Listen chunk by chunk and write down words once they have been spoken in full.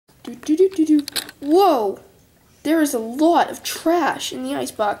Whoa! There is a lot of trash in the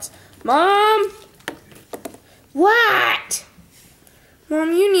icebox. Mom! What?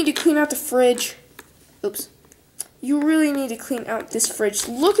 Mom, you need to clean out the fridge. Oops. You really need to clean out this fridge.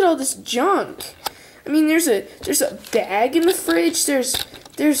 Look at all this junk. I mean, there's a bag in the fridge.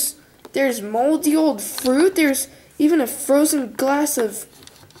 There's moldy old fruit. There's even a frozen glass of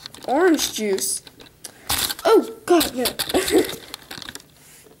orange juice. Oh, God, no.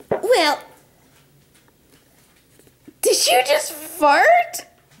 Well, did you just fart?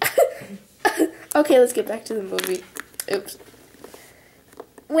 Okay, let's get back to the movie. Oops.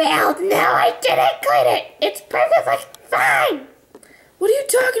 Well, no, I didn't clean it. It's perfectly fine. What are you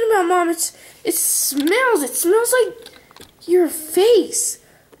talking about, Mom? It smells. It smells like your face.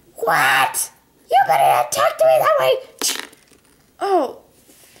 What? You better not talk to me that way. Oh.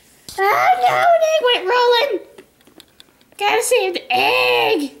 Oh, no, an egg went rolling. Gotta save the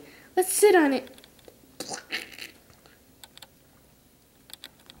egg. Let's sit on it.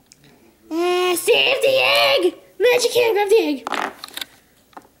 Save the egg. Magic hand, grab the egg.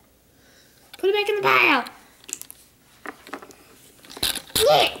 Put it back in the pile.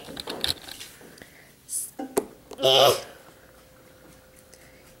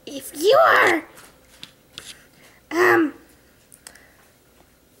 If you are,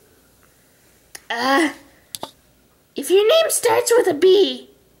 if your name starts with a B,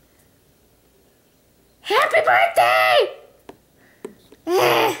 happy birthday!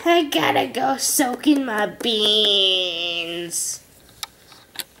 I gotta go soak in my beans.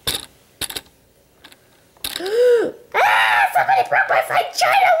 Somebody broke my fine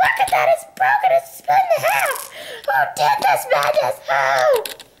china. Look at that, it's broken, it's split in half. Who did this madness? Who?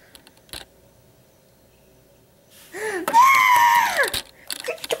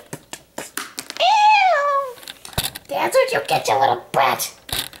 Ew! That's what you get, you little brat.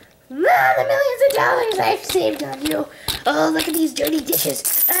 The millions of dollars I've saved on you. Oh, look at these dirty dishes.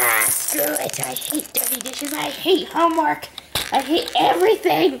 Screw it. I hate dirty dishes. I hate homework. I hate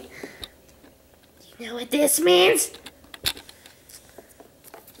everything. You know what this means?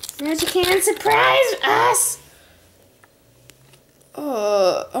 Magic hand surprise us.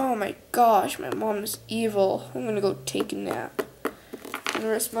 Oh my gosh, my mom is evil. I'm gonna go take a nap and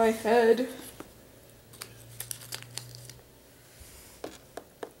rest my head.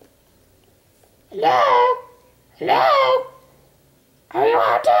 Hello? Hello? Are you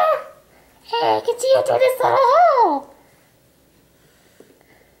out there? Hey, I can see you through this little hole.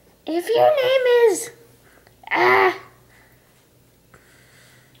 If your name is,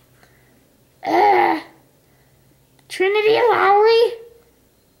 Trinity Lowry,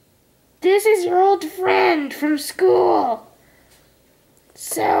 this is your old friend from school.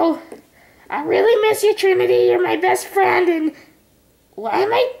 So, I really miss you, Trinity. You're my best friend, and why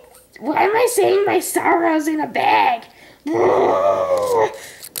am I saying my sorrows in a bag?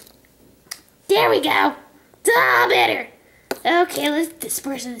 There we go. It's all better. Okay, let's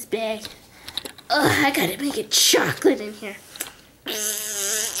disperse this bag. Ugh, I gotta make it chocolate in here.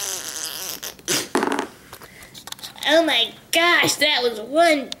 Oh my gosh, that was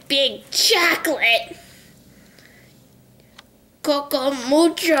one big chocolate. Coco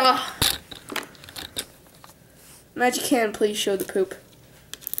mucho. Magic hand, please show the poop.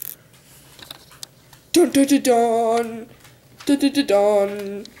 Dun dun dun dun. Dun dun dun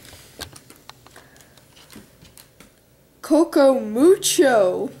dun. Coco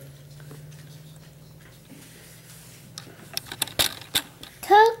mucho.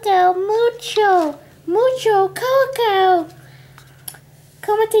 Coco mucho. Mucho coco.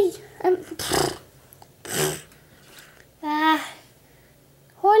 Como te...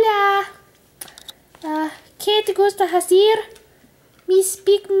 hola. ¿Qué te gusta hacer? Me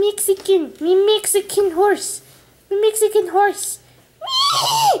speak Mexican. Me Mexican horse. Me Mexican horse.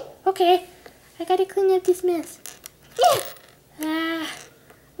 Okay, I gotta clean up this mess. I'm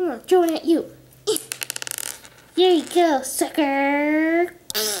gonna throw it at you. There you go, sucker.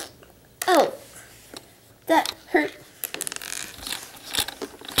 Oh, that hurt.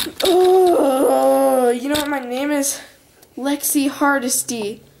 Oh, you know what my name is? Lexi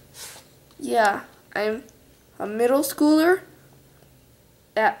Hardesty. Yeah, I'm a middle schooler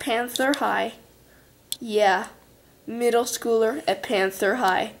at Panther High. Yeah, middle schooler at Panther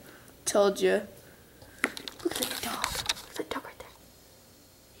High. Told you. Look at that dog. Look at that dog right there.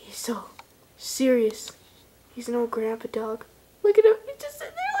 He's so serious. He's an old grandpa dog. Look at him. He's just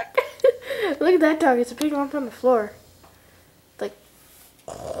sitting there like look at that dog. It's a big lump on the floor. Like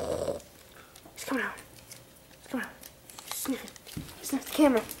he's coming out. He's coming out. He's sniffing. He sniffed the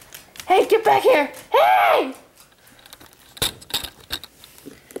camera. Hey, get back here. Hey!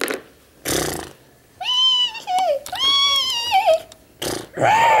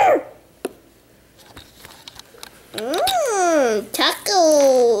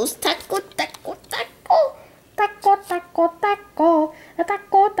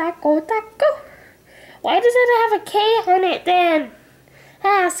 Taco, taco, taco. Why does it have a K on it then?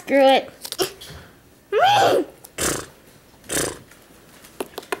 Ah, screw it.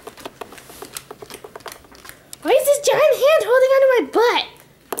 Why is this giant hand holding onto my butt?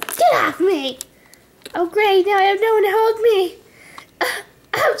 Get off me! Oh great, now I have no one to hold me.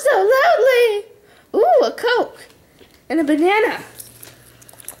 I'm so lonely. Ooh, a Coke. And a banana.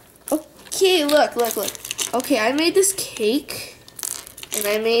 Okay, look. Okay, I made this cake. And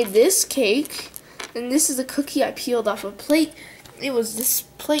I made this cake. And this is a cookie I peeled off a plate. It was this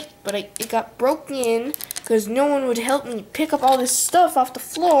plate, but it got broken because no one would help me pick up all this stuff off the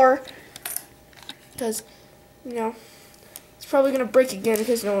floor. Because, you know, it's probably going to break again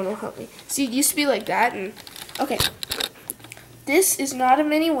because no one will help me. See, it used to be like that. And okay, this is not a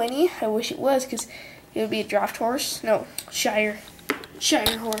mini Winnie. I wish it was because it would be a draft horse. No, Shire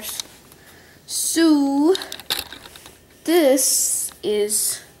horse. So, this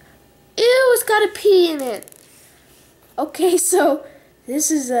is, ew, it's got a pee in it. Okay, so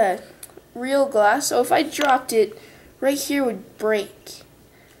this is a real glass. So if I dropped it, right here would break.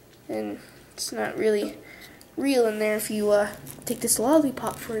 And it's not really real in there if you take this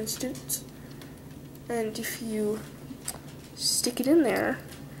lollipop, for instance. And if you stick it in there,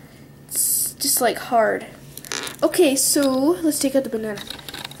 it's just like hard. Okay, so let's take out the banana.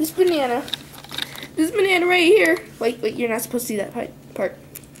 This banana right here. Wait, you're not supposed to see that part.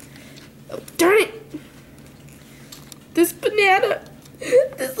 Oh, darn it. This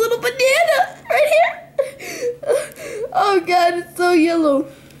little banana right here. Oh God, it's so yellow.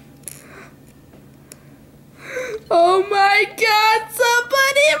 Oh my God,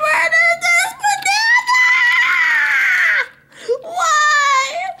 somebody murdered this banana! Why?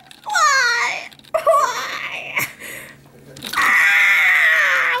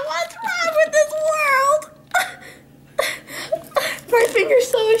 What's wrong with this world? My finger's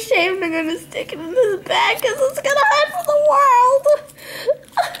so ashamed I'm gonna stick it in this bag because it's gonna hide from the world.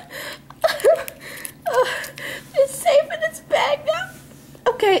 It's safe in its bag now.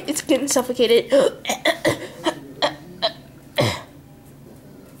 Okay, it's getting suffocated.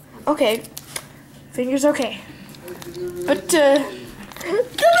 Okay, finger's okay. But the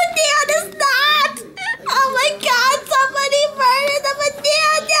banana's not! Oh my God, somebody murdered the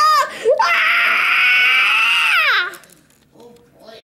banana! Ah!